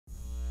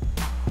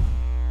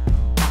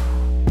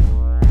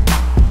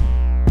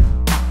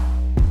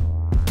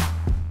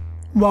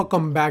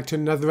Welcome back to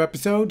another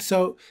episode.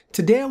 So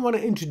today I want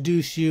to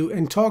introduce you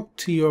and talk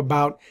to you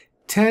about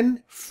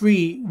 10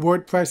 free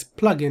WordPress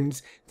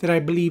plugins that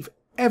I believe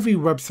every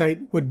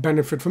website would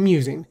benefit from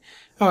using.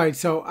 Alright,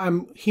 so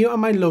I'm here on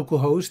my local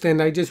host and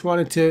I just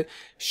wanted to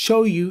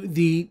show you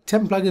the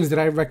 10 plugins that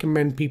I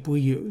recommend people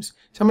use.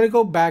 So I'm going to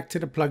go back to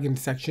the plugins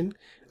section.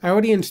 I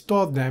already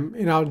installed them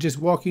and I'll just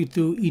walk you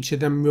through each of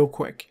them real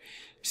quick.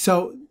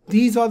 So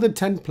these are the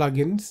 10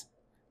 plugins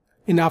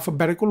in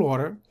alphabetical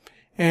order.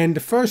 And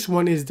the first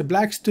one is the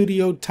Black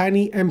Studio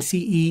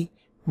TinyMCE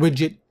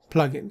widget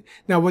plugin.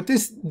 Now what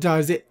this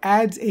does, it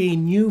adds a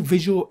new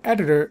visual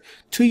editor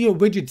to your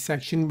widget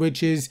section,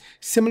 which is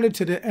similar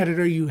to the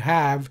editor you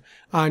have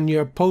on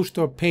your post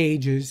or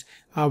pages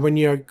when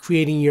you're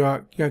creating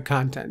your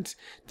content.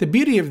 The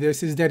beauty of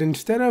this is that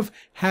instead of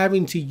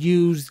having to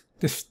use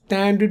the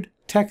standard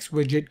text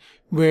widget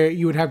where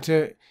you would have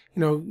to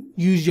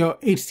use your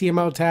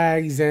HTML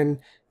tags and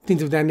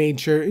things of that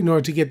nature in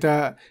order to get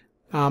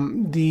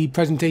the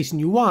presentation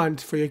you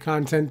want for your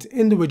content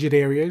in the widget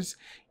areas,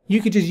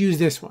 you could just use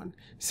this one.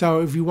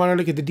 So if you want to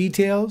look at the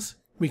details,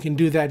 we can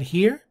do that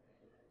here,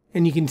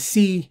 and you can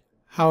see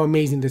how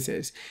amazing this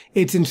is.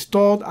 It's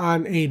installed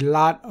on a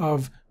lot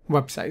of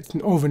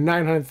websites, over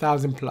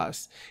 900,000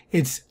 plus.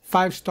 It's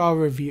 5-star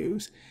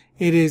reviews.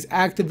 It is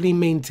actively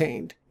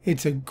maintained.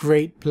 It's a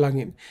great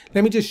plugin.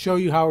 Let me just show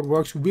you how it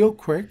works real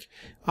quick.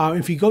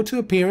 If you go to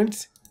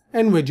Appearance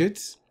and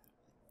Widgets,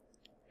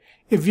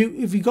 if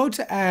you go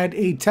to add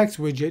a text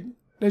widget,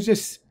 let's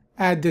just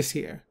add this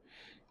here.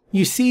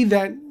 You see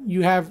that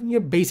you have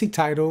your basic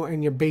title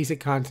and your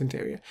basic content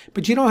area,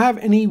 but you don't have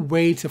any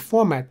way to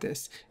format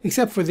this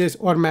except for this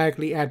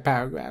automatically add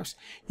paragraphs.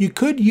 You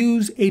could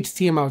use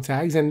HTML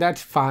tags, and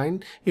that's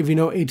fine if you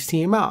know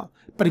HTML,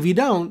 but if you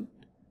don't,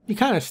 you're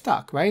kind of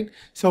stuck, right?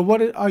 So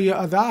what are your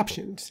other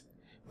options?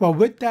 Well,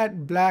 with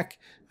that Black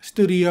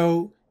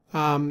Studio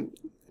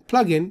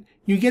plugin,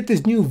 you get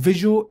this new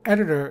visual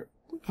editor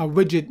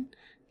widget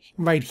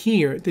right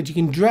here that you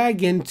can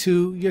drag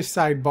into your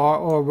sidebar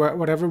or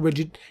whatever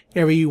widget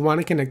area you want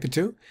to connect it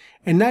to.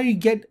 And now you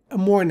get a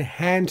more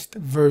enhanced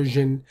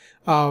version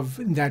of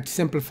that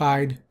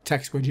simplified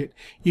text widget.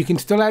 You can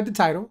still add the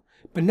title,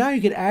 but now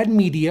you can add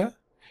media.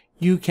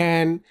 You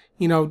can,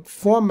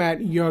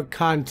 format your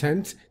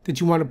content that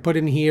you want to put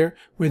in here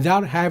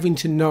without having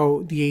to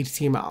know the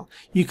HTML.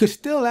 You could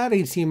still add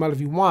HTML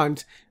if you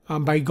want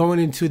by going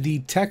into the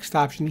text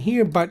option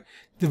here, but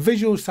the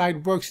visual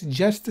side works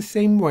just the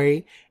same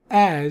way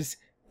as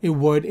it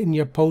would in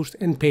your posts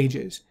and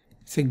pages.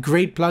 It's a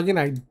great plugin.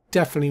 I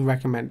definitely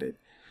recommend it.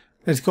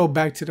 Let's go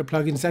back to the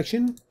plugin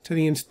section, to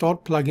the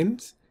installed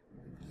plugins.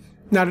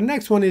 Now the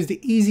next one is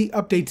the Easy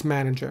Updates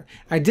Manager.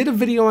 I did a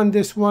video on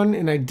this one,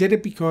 and I did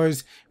it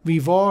because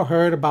we've all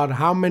heard about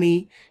how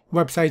many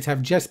websites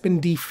have just been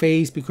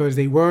defaced because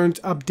they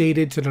weren't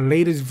updated to the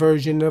latest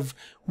version of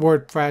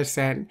WordPress.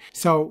 And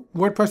so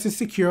WordPress is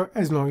secure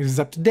as long as it's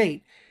up to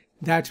date.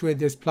 That's where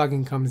this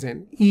plugin comes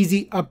in.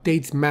 Easy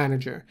Updates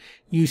Manager.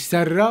 You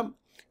set it up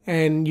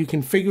and you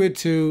configure it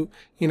to,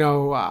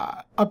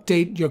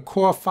 update your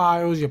core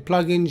files, your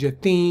plugins, your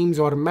themes,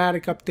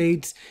 automatic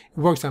updates. It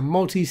works on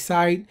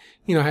multi-site,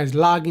 has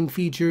login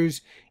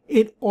features.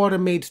 It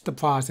automates the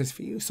process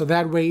for you. So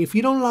that way, if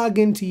you don't log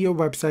into your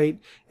website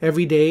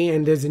every day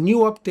and there's a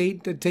new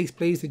update that takes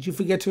place that you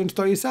forget to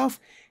install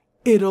yourself,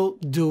 it'll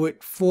do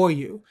it for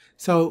you.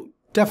 So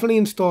definitely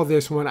install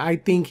this one. I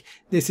think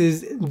this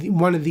is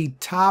one of the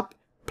top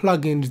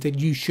plugins that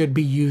you should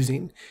be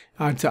using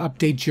to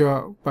update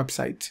your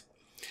website.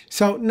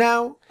 So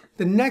now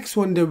the next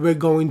one that we're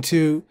going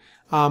to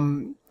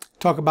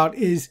talk about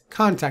is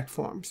contact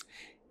forms.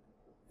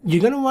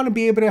 You're going to want to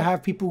be able to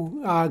have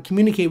people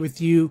communicate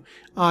with you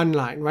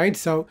online, right?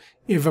 So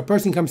if a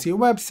person comes to your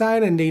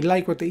website and they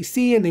like what they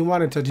see and they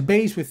want to touch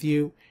base with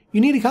you, you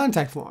need a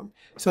contact form.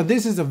 So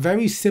this is a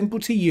very simple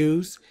to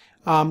use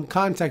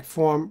contact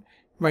form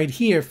right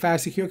here,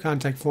 fast, secure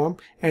contact form,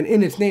 and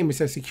in its name it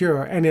says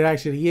secure, and it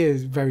actually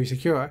is very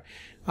secure.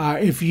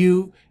 If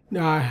you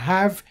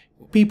have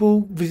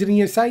people visiting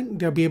your site,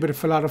 they'll be able to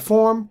fill out a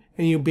form,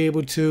 and you'll be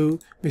able to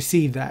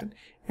receive that.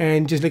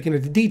 And just looking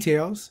at the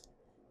details,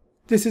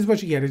 this is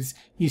what you get.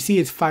 You see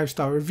it's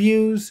 5-star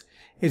reviews.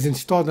 It's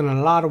installed on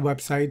a lot of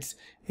websites.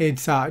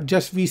 It's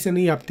just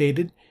recently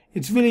updated.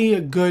 It's really a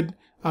good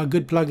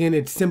plugin.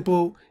 It's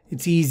simple.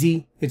 It's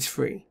easy. It's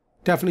free.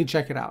 Definitely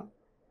check it out.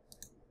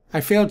 I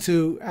failed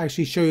to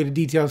actually show you the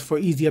details for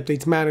Easy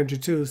Updates Manager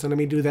too, so let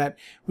me do that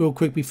real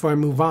quick before I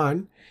move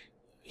on.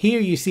 Here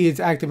you see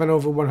it's active on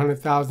over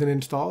 100,000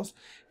 installs.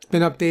 It's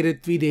been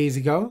updated 3 days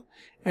ago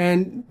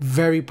and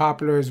very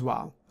popular as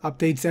well.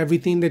 Updates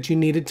everything that you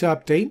needed to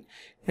update,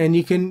 and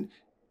you can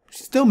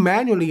still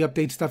manually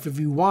update stuff if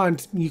you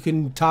want. You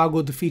can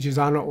toggle the features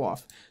on or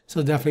off,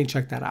 so definitely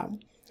check that out.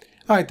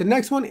 All right, the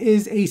next one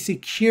is a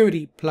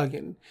security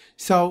plugin.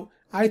 So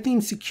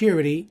iThemes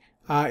Security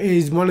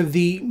is one of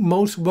the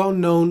most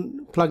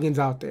well-known plugins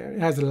out there. It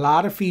has a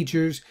lot of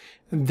features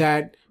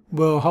that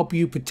will help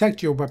you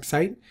protect your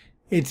website.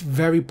 It's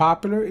very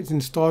popular. It's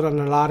installed on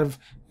a lot of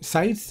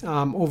sites,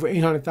 over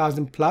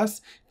 800,000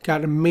 plus,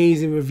 got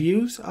amazing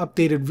reviews,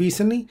 updated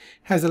recently,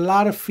 has a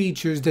lot of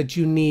features that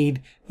you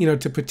need,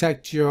 to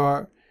protect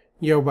your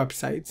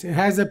websites. It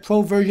has a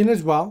pro version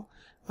as well,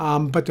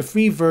 but the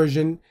free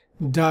version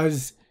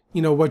does,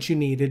 what you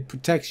need. It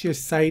protects your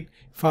site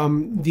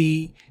from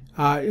the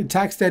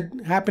attacks that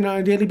happen on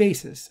a daily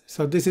basis.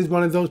 So this is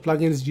one of those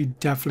plugins you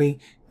definitely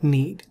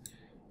need.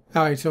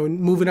 All right, so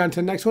moving on to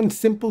the next one,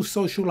 simple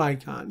social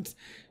icons.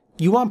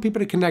 You want people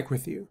to connect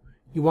with you.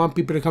 You want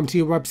people to come to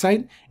your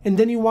website, and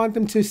then you want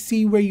them to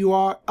see where you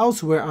are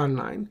elsewhere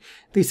online.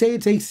 They say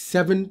it takes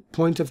 7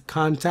 points of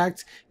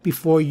contact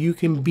before you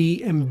can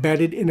be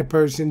embedded in a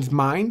person's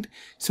mind.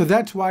 So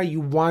that's why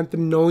you want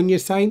them knowing your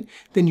site,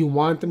 then you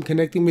want them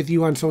connecting with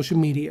you on social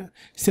media.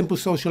 Simple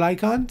social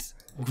icons,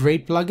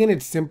 great plugin.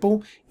 It's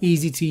simple,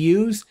 easy to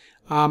use,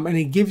 and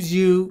it gives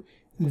you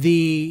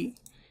the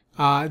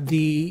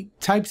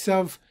types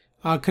of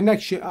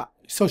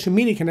social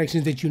media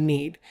connections that you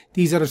need.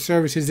 These are the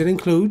services it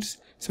includes.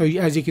 So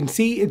as you can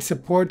see, it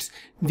supports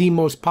the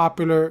most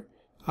popular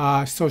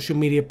social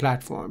media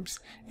platforms.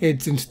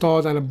 It's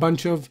installed on a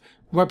bunch of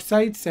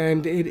websites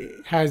and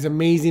it has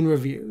amazing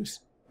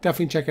reviews.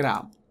 Definitely check it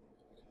out.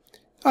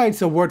 All right,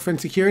 so Wordfence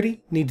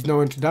Security needs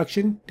no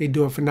introduction. They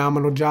do a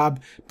phenomenal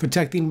job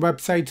protecting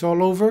websites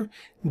all over.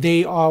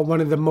 They are one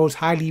of the most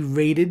highly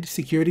rated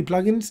security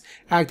plugins,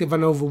 active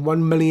on over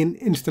 1 million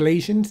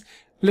installations.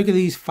 Look at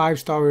these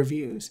 5-star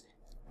reviews.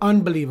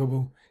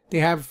 Unbelievable. They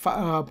have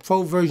a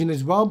pro version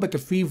as well, but the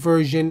free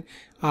version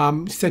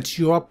sets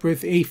you up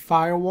with a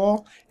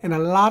firewall and a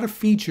lot of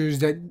features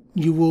that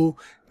you will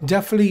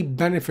definitely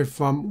benefit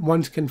from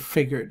once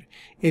configured.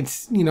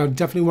 It's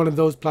definitely one of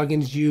those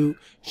plugins you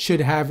should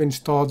have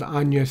installed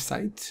on your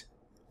site.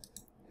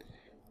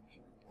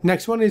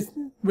 Next one is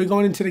we're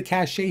going into the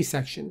cache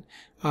section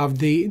of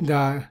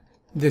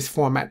this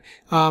format.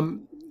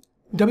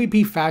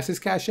 WP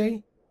Fastest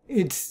Cache.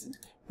 It's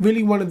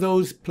really one of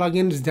those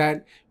plugins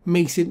that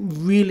makes it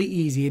really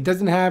easy. It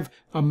doesn't have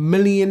a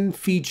million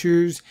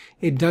features.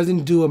 It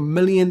doesn't do a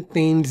million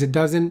things. It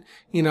doesn't,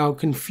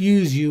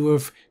 confuse you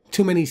with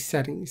too many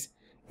settings.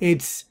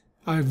 It's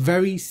a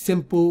very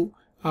simple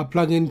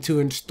plugin to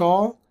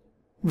install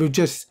with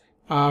just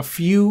a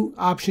few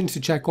options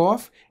to check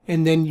off,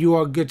 and then you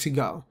are good to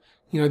go.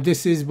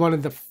 This is one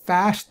of the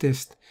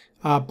fastest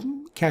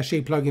cache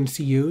plugins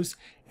to use,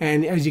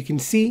 and as you can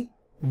see,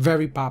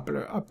 very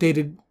popular.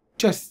 Updated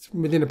just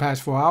within the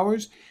past 4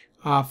 hours.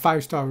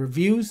 5-star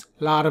reviews,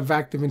 a lot of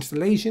active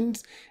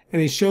installations,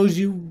 and it shows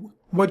you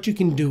what you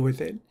can do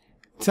with it.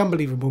 It's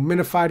unbelievable.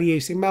 Minify the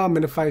HTML,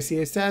 minify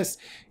CSS,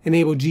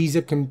 enable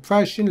gzip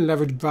compression,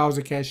 leverage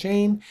browser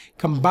caching,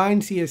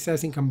 combine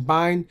CSS and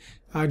combine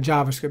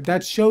JavaScript.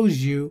 That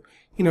shows you,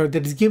 that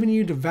it's giving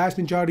you the vast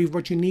majority of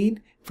what you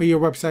need for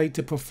your website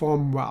to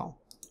perform well.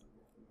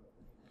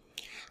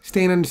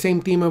 Staying on the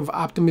same theme of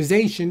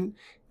optimization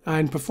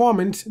and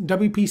performance,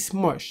 WP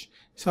Smush.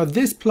 So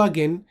this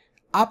plugin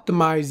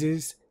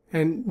optimizes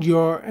and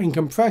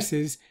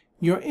compresses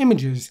your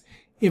images.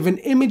 If an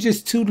image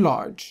is too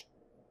large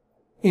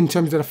in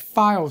terms of the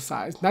file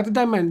size, not the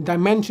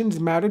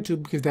dimensions matter too,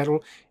 because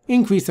that'll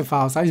increase the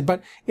file size,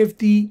 but if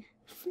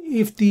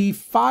the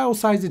file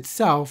size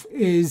itself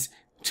is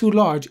too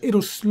large,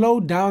 it'll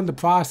slow down the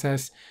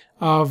process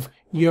of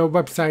your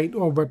website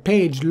or web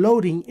page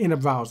loading in a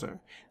browser.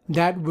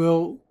 That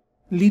will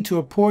lead to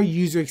a poor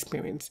user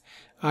experience.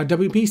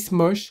 WP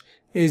Smush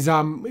is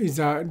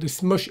the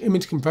Smush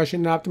image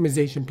compression and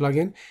optimization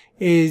plugin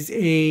is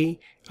a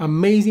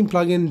amazing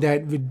plugin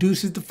that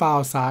reduces the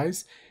file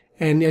size,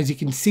 and as you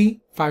can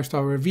see,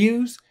 5-star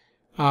reviews,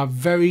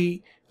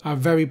 very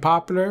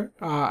popular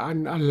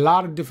on a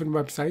lot of different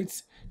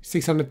websites,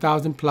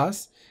 600,000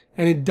 plus,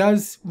 and it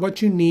does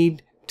what you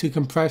need to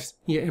compress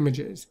your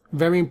images.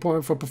 Very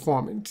important for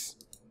performance.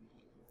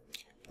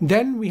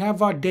 Then we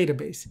have our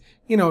database.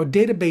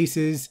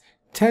 Databases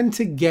tend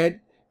to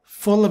get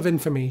full of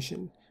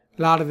information.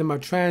 A lot of them are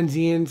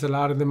transients, a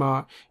lot of them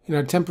are,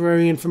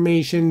 temporary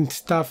information,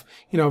 stuff,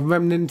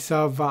 remnants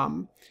of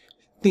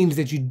things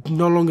that you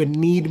no longer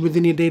need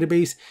within your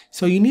database.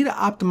 So you need to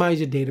optimize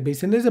your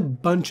database. And there's a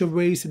bunch of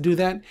ways to do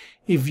that.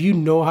 If you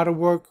know how to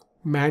work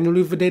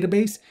manually with a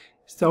database,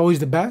 it's always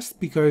the best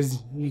because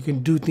you can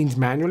do things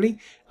manually.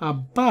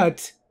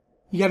 But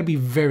you got to be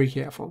very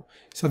careful.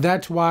 So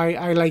that's why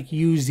I like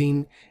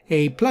using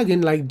a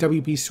plugin like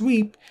WP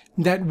Sweep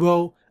that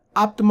will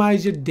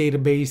optimize your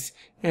database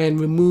and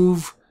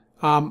remove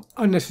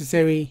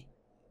unnecessary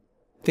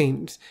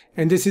things.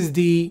 And this is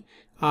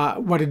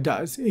what it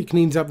does. It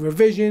cleans up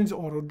revisions,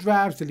 auto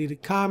drafts,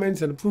 deleted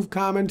comments, unapproved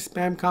comments,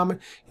 spam comment.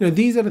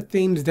 These are the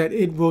things that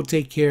it will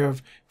take care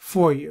of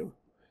for you.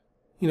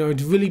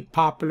 It's really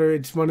popular.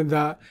 It's one of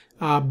the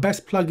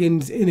best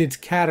plugins in its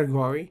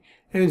category,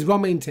 and it's well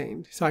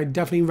maintained. So I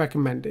definitely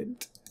recommend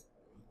it.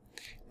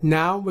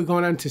 Now we're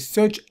going on to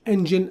search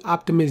engine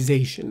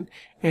optimization,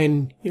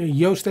 and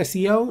Yoast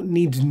SEO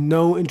needs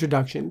no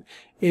introduction.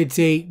 It's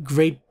a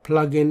great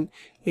plugin.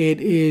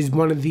 It is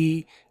one of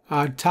the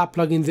top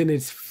plugins in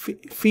its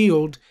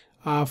field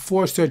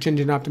for search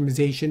engine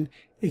optimization.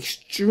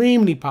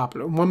 Extremely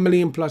popular, 1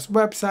 million plus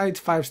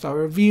websites, 5-star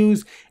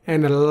reviews,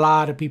 and a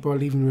lot of people are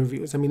leaving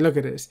reviews. I mean, look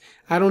at this.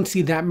 I don't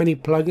see that many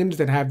plugins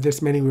that have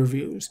this many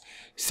reviews.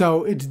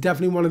 So it's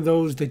definitely one of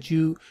those that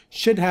you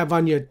should have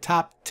on your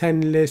top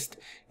 10 list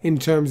in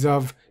terms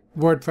of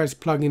WordPress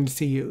plugins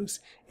to use.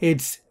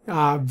 It's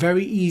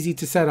very easy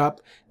to set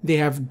up. They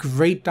have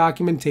great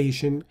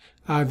documentation.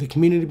 The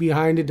community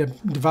behind it, the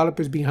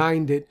developers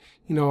behind it,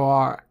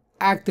 are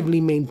actively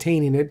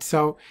maintaining it,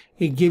 so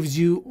it gives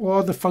you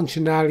all the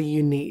functionality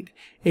you need.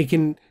 It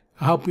can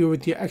help you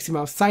with your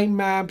XML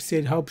sitemaps.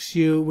 It helps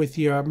you with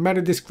your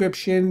meta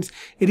descriptions.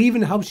 It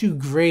even helps you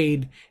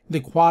grade the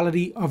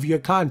quality of your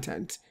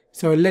content.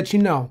 So it lets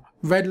you know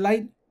red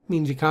light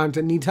means your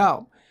content needs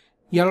help.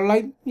 Yellow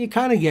light, you're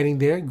kind of getting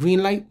there.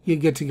 Green light, you're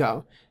good to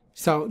go.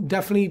 So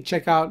definitely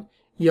check out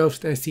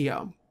Yoast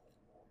SEO.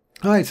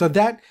 All right, so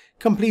that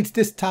completes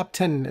this top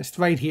 10 list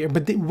right here.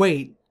 But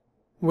wait,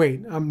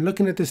 I'm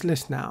looking at this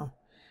list now.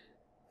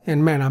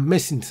 And man, I'm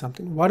missing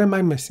something. What am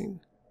I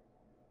missing?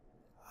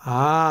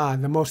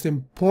 The most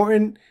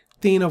important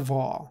thing of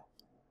all,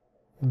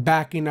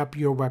 backing up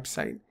your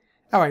website.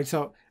 All right,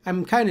 so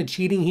I'm kind of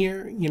cheating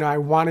here. I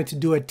wanted to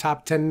do a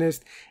top 10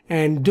 list,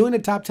 and doing a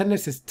top 10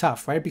 list is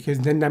tough, right? Because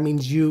then that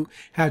means you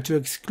have to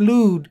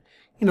exclude,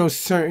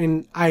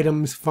 certain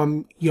items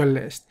from your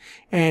list.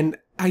 And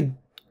I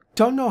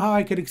don't know how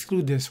I could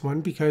exclude this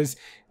one, because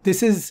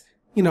this is,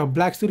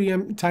 Black Studio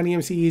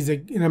TinyMCE is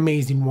an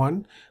amazing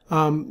one.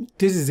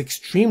 This is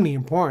extremely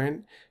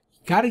important.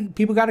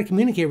 People got to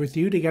communicate with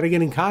you. They got to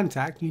get in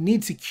contact. You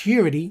need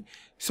security.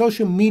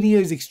 Social media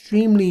is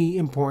extremely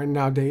important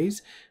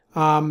nowadays.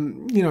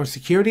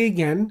 Security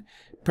again,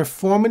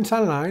 performance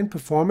online,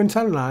 performance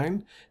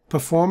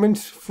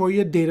for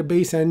your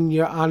database and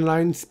your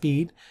online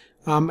speed,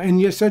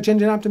 and your search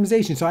engine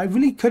optimization. So I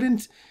really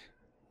couldn't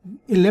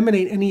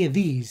eliminate any of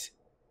these.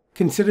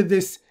 Consider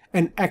this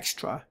an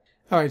extra.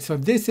 All right, so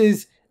this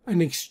is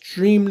an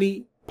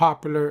extremely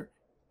popular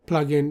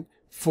plugin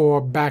for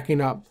backing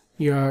up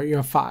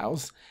your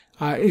files.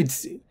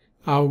 It's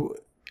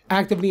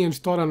actively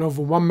installed on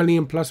over 1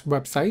 million plus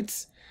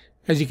websites.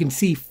 As you can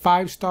see,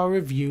 5-star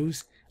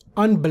reviews.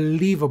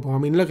 Unbelievable. I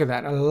mean, look at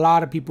that. A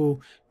lot of people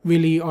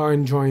really are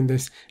enjoying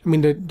this. I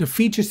mean, the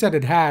feature set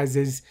it has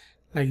is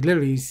like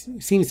literally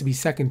seems to be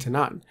second to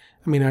none.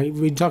 I mean,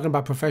 we're talking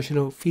about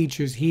professional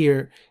features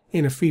here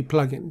in a free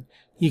plugin.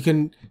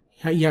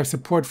 You have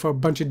support for a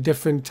bunch of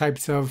different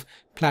types of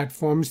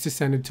platforms to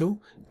send it to.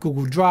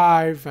 Google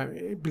Drive,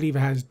 I believe it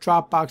has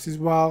Dropbox as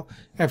well,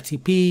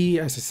 FTP,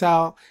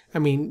 SSL. I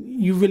mean,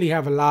 you really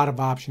have a lot of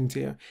options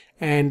here,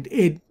 and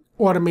it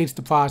automates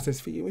the process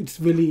for you. It's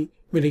really,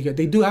 really good.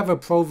 They do have a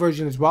pro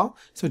version as well,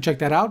 so check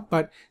that out.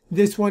 But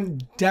this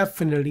one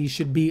definitely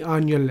should be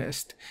on your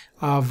list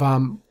of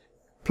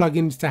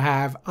plugins to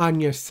have on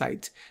your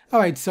site. All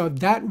right, so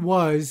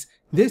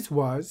this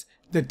was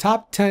the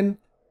top 10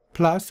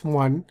 plus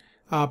one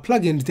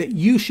plugins that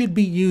you should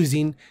be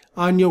using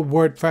on your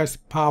WordPress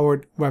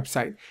powered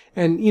website.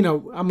 And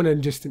I'm gonna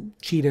just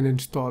cheat and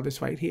install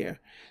this right here.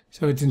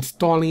 So it's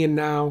installing it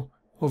now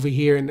over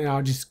here, and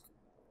I'll just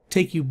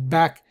take you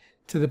back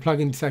to the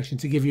plugin section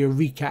to give you a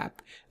recap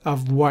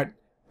of what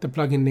the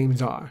plugin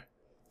names are.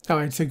 All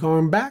right, so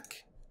going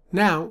back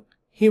now,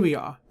 here we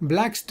are.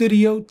 Black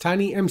Studio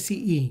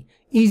TinyMCE,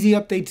 Easy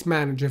Updates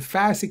Manager,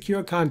 Fast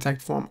Secure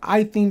Contact Form,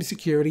 iThemes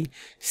Security,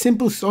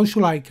 Simple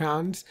Social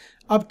Icons,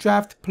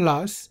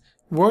 UpdraftPlus,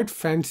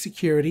 Wordfence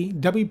Security,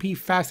 WP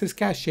Fastest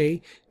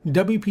Cache,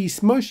 WP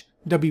Smush,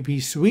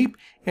 WP Sweep,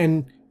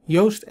 and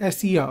Yoast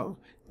SEO.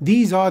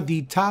 These are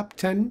the top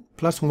 10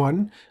 plus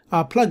one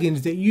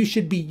plugins that you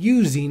should be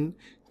using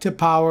to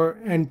power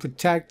and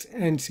protect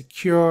and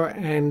secure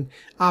and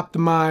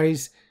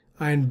optimize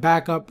and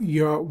back up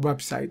your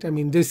website. I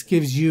mean, this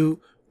gives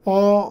you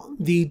all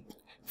the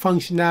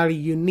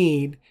functionality you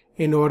need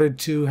in order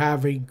to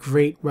have a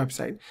great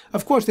website.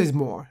 Of course, there's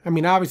more. I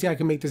mean, obviously, I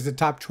can make this a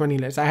top 20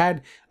 list. I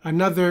had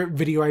another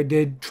video I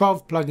did,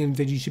 12 plugins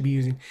that you should be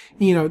using.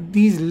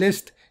 These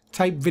list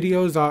type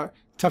videos are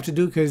tough to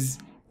do because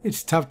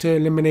it's tough to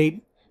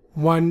eliminate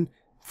one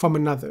from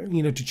another,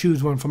 to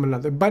choose one from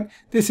another. But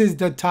this is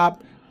the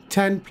top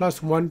 10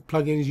 plus one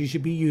plugins you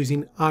should be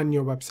using on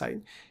your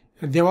website.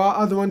 There are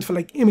other ones for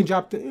like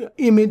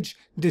image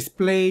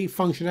display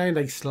functionality,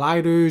 like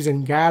sliders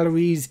and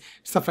galleries,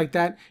 stuff like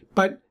that.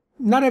 But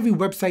not every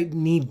website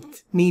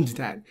needs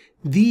that.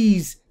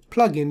 These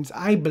plugins,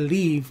 I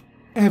believe,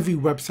 every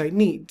website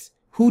needs.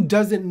 Who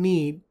doesn't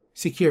need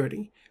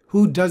security?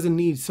 Who doesn't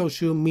need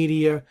social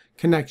media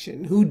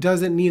connection? Who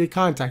doesn't need a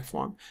contact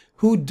form?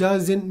 Who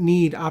doesn't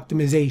need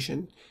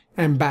optimization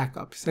and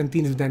backups and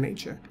things of that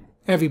nature?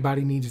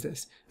 Everybody needs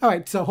this. All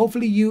right, so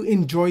hopefully you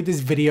enjoyed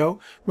this video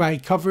where I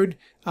covered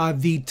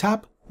the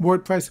top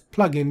WordPress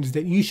plugins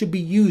that you should be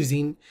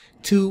using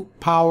to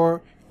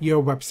power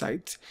your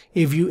website.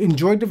 If you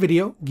enjoyed the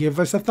video, give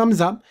us a thumbs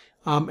up,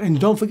 and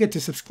don't forget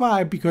to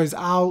subscribe, because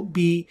I'll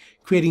be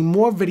creating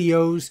more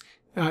videos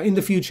in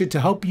the future to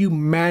help you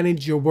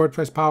manage your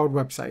WordPress powered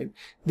website.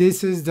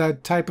 This is the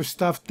type of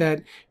stuff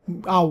that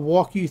I'll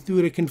walk you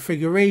through, the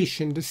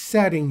configuration, the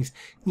settings,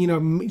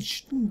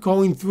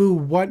 going through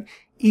what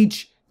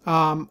each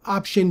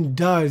option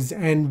does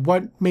and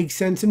what makes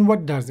sense and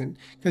what doesn't.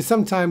 Because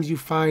sometimes you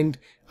find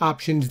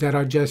options that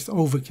are just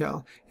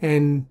overkill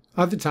and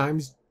other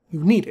times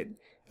you need it.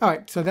 All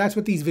right, so that's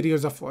what these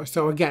videos are for.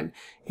 So again,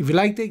 if you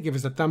liked it, give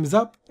us a thumbs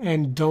up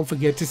and don't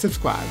forget to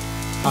subscribe.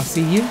 I'll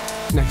see you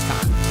next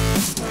time.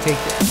 Take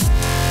care.